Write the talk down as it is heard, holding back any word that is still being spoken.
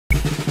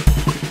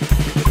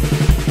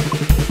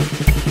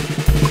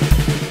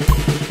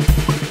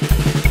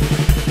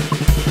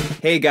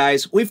Hey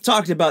guys, we've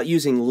talked about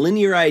using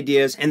linear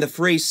ideas and the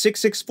phrase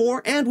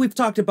 6/6/4, and we've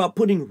talked about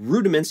putting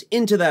rudiments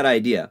into that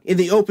idea. In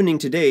the opening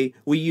today,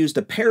 we used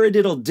a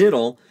paradiddle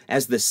diddle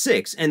as the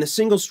 6 and the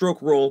single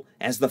stroke roll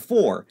as the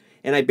 4.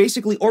 And I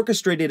basically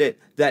orchestrated it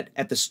that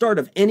at the start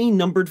of any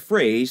numbered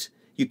phrase,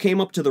 you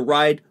came up to the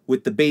ride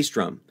with the bass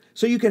drum.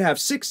 So you could have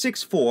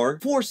 6/6/4,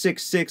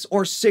 4/6/6,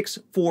 or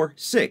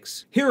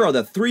 6/4/6. Here are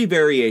the 3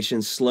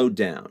 variations slowed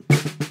down.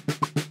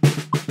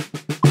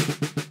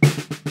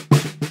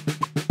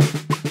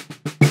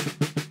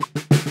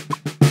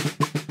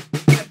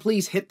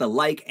 Please hit the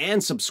like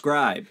and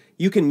subscribe.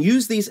 You can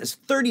use these as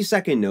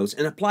 30-second notes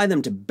and apply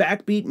them to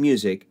backbeat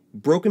music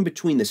broken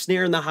between the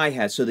snare and the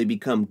hi-hat so they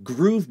become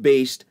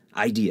groove-based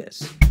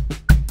ideas.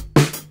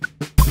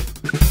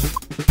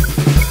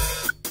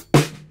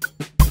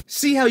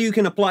 See how you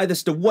can apply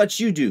this to what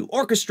you do,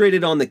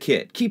 orchestrated on the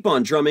kit. Keep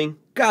on drumming.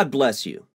 God bless you.